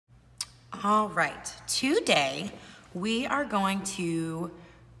All right, today we are going to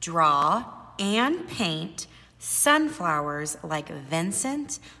draw and paint sunflowers like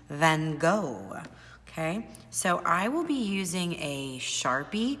Vincent van Gogh. Okay, so I will be using a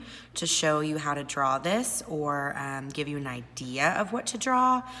Sharpie to show you how to draw this or give you an idea of what to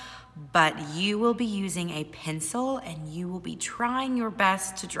draw, but you will be using a pencil and you will be trying your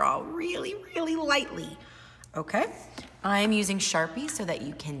best to draw really, really lightly. Okay, I am using Sharpie so that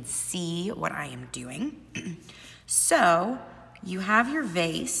you can see what I am doing. So you have your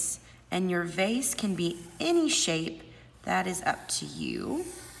vase, and your vase can be any shape. That is up to you.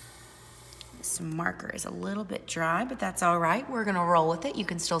 This marker is a little bit dry, but that's all right. We're gonna roll with it. You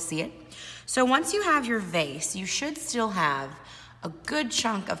can still see it. So once you have your vase, you should still have a good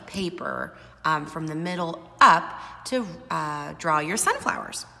chunk of paper from the middle up to draw your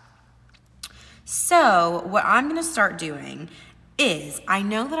sunflowers. So what I'm gonna start doing is, I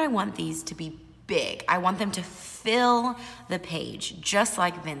know that I want these to be big. I want them to fill the page, just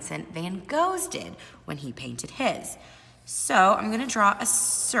like Vincent van Gogh's did when he painted his. So I'm gonna draw a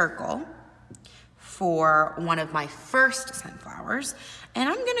circle for one of my first sunflowers, and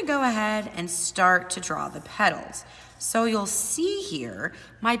I'm gonna go ahead and start to draw the petals. So you'll see here,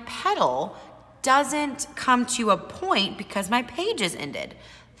 my petal doesn't come to a point because my page is ended.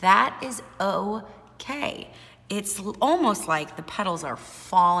 That is okay. It's almost like the petals are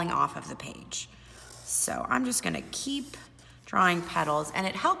falling off of the page. So I'm just gonna keep drawing petals, and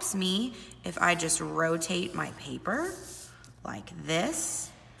it helps me if I just rotate my paper like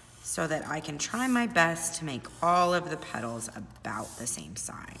this so that I can try my best to make all of the petals about the same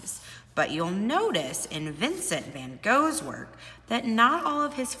size. But you'll notice in Vincent van Gogh's work that not all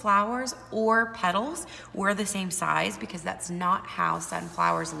of his flowers or petals were the same size, because that's not how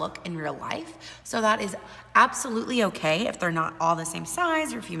sunflowers look in real life. So that is absolutely okay if they're not all the same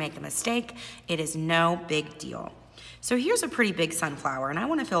size, or if you make a mistake, it is no big deal. So here's a pretty big sunflower, and I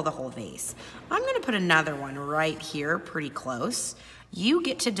want to fill the whole vase. I'm going to put another one right here pretty close. You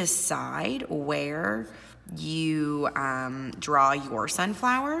get to decide where you draw your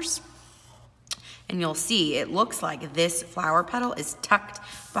sunflowers. And you'll see it looks like this flower petal is tucked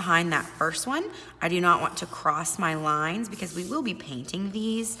behind that first one. I do not want to cross my lines because we will be painting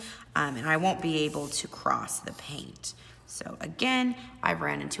these and I won't be able to cross the paint. So again, I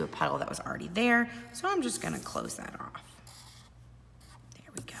ran into a petal that was already there, so I'm just gonna close that off.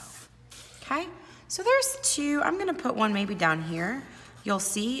 There we go. Okay, so there's two. I'm gonna put one maybe down here. You'll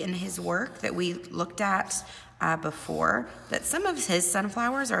see in his work that we looked at before that some of his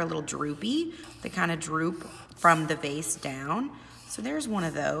sunflowers are a little droopy. They kind of droop from the vase down. So there's one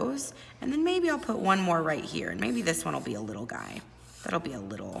of those. And then maybe I'll put one more right here, and maybe this one will be a little guy. That'll be a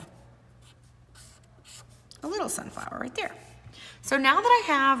little sunflower right there. So now that I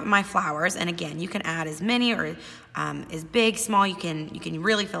have my flowers, and again, you can add as many or as big, small, you can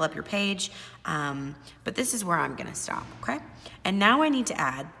really fill up your page, but this is where I'm gonna stop, okay? And now I need to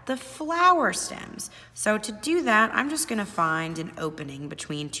add the flower stems. So to do that, I'm just gonna find an opening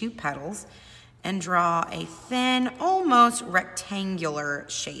between two petals and draw a thin, almost rectangular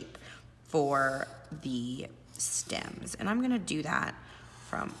shape for the stems. And I'm gonna do that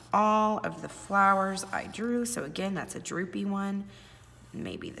from all of the flowers I drew. So again, that's a droopy one.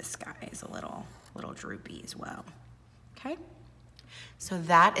 Maybe this guy is a little droopy as well, okay? So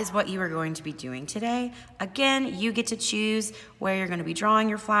that is what you are going to be doing today. Again, you get to choose where you're gonna be drawing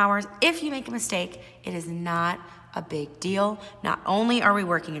your flowers. If you make a mistake, it is not a big deal. Not only are we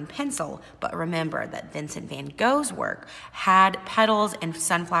working in pencil, but remember that Vincent van Gogh's work had petals and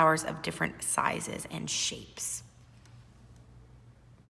sunflowers of different sizes and shapes.